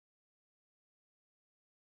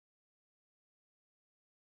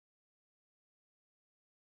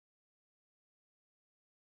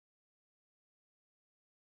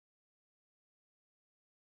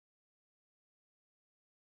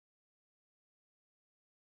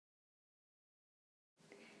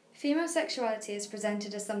Female sexuality is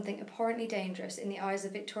presented as something abhorrently dangerous in the eyes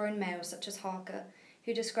of Victorian males such as Harker,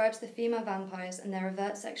 who describes the female vampires and their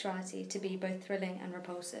overt sexuality to be both thrilling and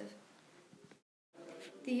repulsive.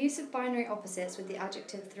 The use of binary opposites with the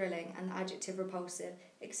adjective thrilling and the adjective repulsive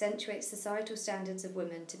accentuates societal standards of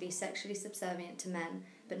women to be sexually subservient to men,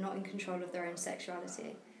 but not in control of their own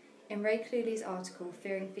sexuality. In Ray Cluley's article,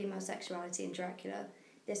 Fearing Female Sexuality in Dracula,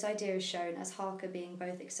 this idea is shown as Harker being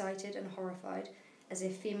both excited and horrified, as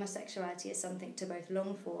if female sexuality is something to both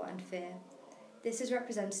long for and fear. This is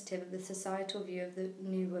representative of the societal view of the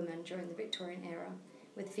new woman during the Victorian era,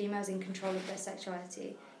 with females in control of their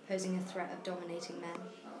sexuality posing a threat of dominating men.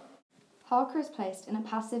 Harker is placed in a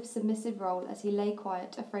passive, submissive role as he lay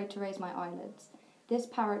quiet, afraid to raise my eyelids. This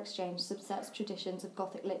power exchange subsets traditions of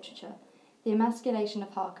Gothic literature. The emasculation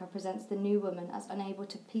of Harker presents the new woman as unable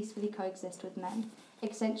to peacefully coexist with men,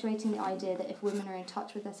 accentuating the idea that if women are in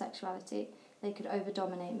touch with their sexuality, they could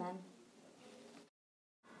over-dominate men.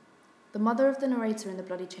 The mother of the narrator in the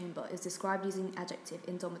Bloody Chamber is described using the adjective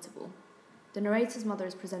indomitable. The narrator's mother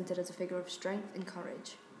is presented as a figure of strength and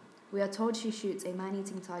courage. We are told she shoots a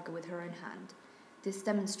man-eating tiger with her own hand. This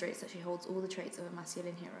demonstrates that she holds all the traits of a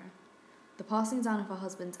masculine hero. The passing down of her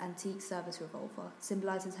husband's antique service revolver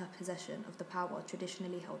symbolises her possession of the power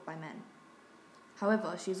traditionally held by men.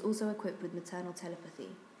 However, she is also equipped with maternal telepathy.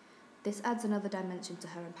 This adds another dimension to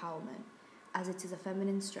her empowerment, as it is a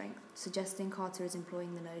feminine strength, suggesting Carter is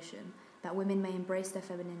employing the notion that women may embrace their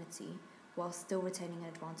femininity while still retaining an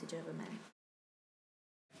advantage over men.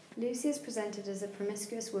 Lucy is presented as a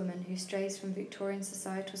promiscuous woman who strays from Victorian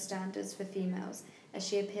societal standards for females, as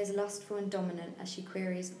she appears lustful and dominant as she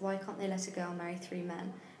queries why can't they let a girl marry 3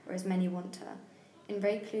 men, or as many want her. In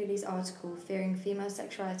Ray Cluley's article, Fearing Female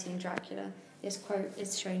Sexuality in Dracula, this quote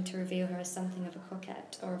is shown to reveal her as something of a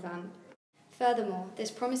coquette or a vamp. Furthermore,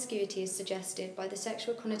 this promiscuity is suggested by the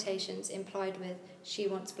sexual connotations implied with "she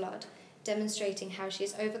wants blood," demonstrating how she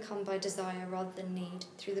is overcome by desire rather than need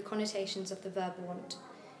through the connotations of the verb want.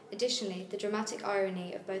 Additionally, the dramatic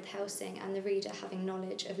irony of both Helsing and the reader having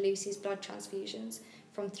knowledge of Lucy's blood transfusions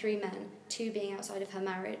from 3 men, 2 being outside of her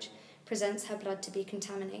marriage, presents her blood to be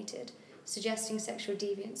contaminated, suggesting sexual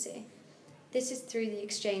deviancy. This is through the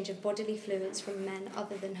exchange of bodily fluids from men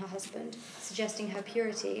other than her husband, suggesting her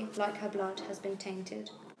purity, like her blood, has been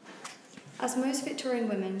tainted. As most Victorian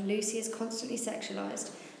women, Lucy is constantly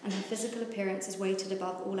sexualised, and her physical appearance is weighted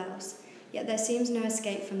above all else, yet there seems no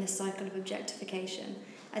escape from this cycle of objectification,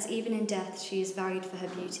 as even in death she is valued for her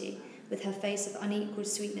beauty, with her face of unequalled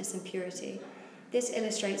sweetness and purity. This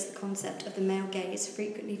illustrates the concept of the male gaze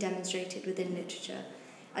frequently demonstrated within literature,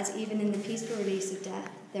 as even in the peaceful release of death,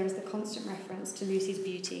 there is the constant reference to Lucy's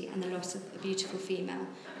beauty and the loss of a beautiful female,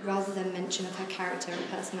 rather than mention of her character and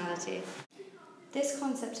personality. This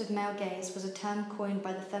concept of male gaze was a term coined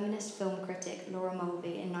by the feminist film critic Laura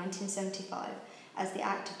Mulvey in 1975 as the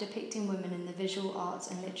act of depicting women in the visual arts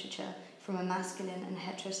and literature from a masculine and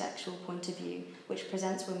heterosexual point of view, which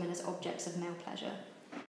presents women as objects of male pleasure.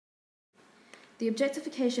 The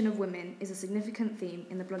objectification of women is a significant theme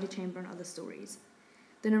in the Bloody Chamber and other stories.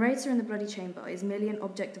 The narrator in the Bloody Chamber is merely an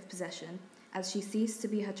object of possession, as she ceased to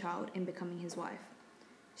be her child in becoming his wife.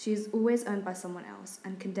 She is always owned by someone else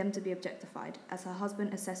and condemned to be objectified, as her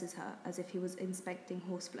husband assesses her as if he was inspecting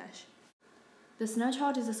horseflesh. The snow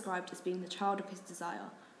child is described as being the child of his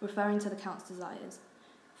desire, referring to the Count's desires.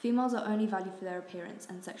 Females are only valued for their appearance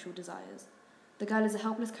and sexual desires. The girl is a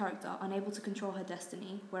helpless character, unable to control her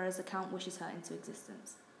destiny, whereas the Count wishes her into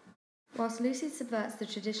existence. Whilst Lucy subverts the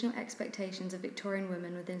traditional expectations of Victorian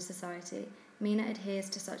women within society, Mina adheres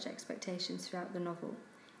to such expectations throughout the novel,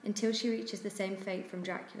 until she reaches the same fate from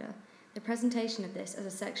Dracula. The presentation of this as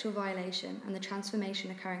a sexual violation and the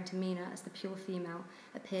transformation occurring to Mina as the pure female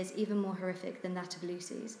appears even more horrific than that of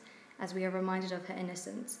Lucy's, as we are reminded of her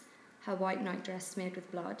innocence, her white nightdress smeared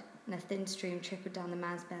with blood, and a thin stream trickled down the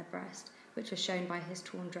man's bare breast, which was shown by his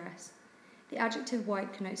torn dress. The adjective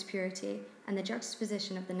white connotes purity, and the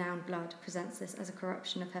juxtaposition of the noun blood presents this as a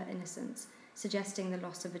corruption of her innocence, suggesting the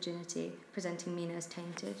loss of virginity, presenting Mina as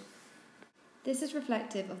tainted. This is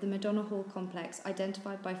reflective of the Madonna Hall complex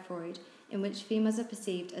identified by Freud, in which females are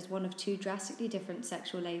perceived as one of 2 drastically different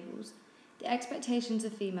sexual labels. The expectations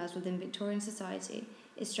of females within Victorian society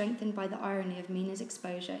is strengthened by the irony of Mina's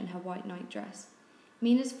exposure in her white nightdress.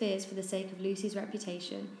 Mina's fears for the sake of Lucy's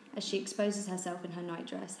reputation, as she exposes herself in her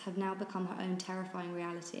nightdress, have now become her own terrifying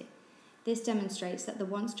reality. This demonstrates that the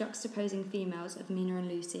once juxtaposing females of Mina and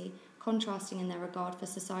Lucy, contrasting in their regard for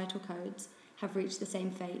societal codes, have reached the same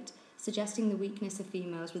fate, suggesting the weakness of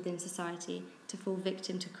females within society to fall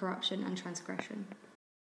victim to corruption and transgression.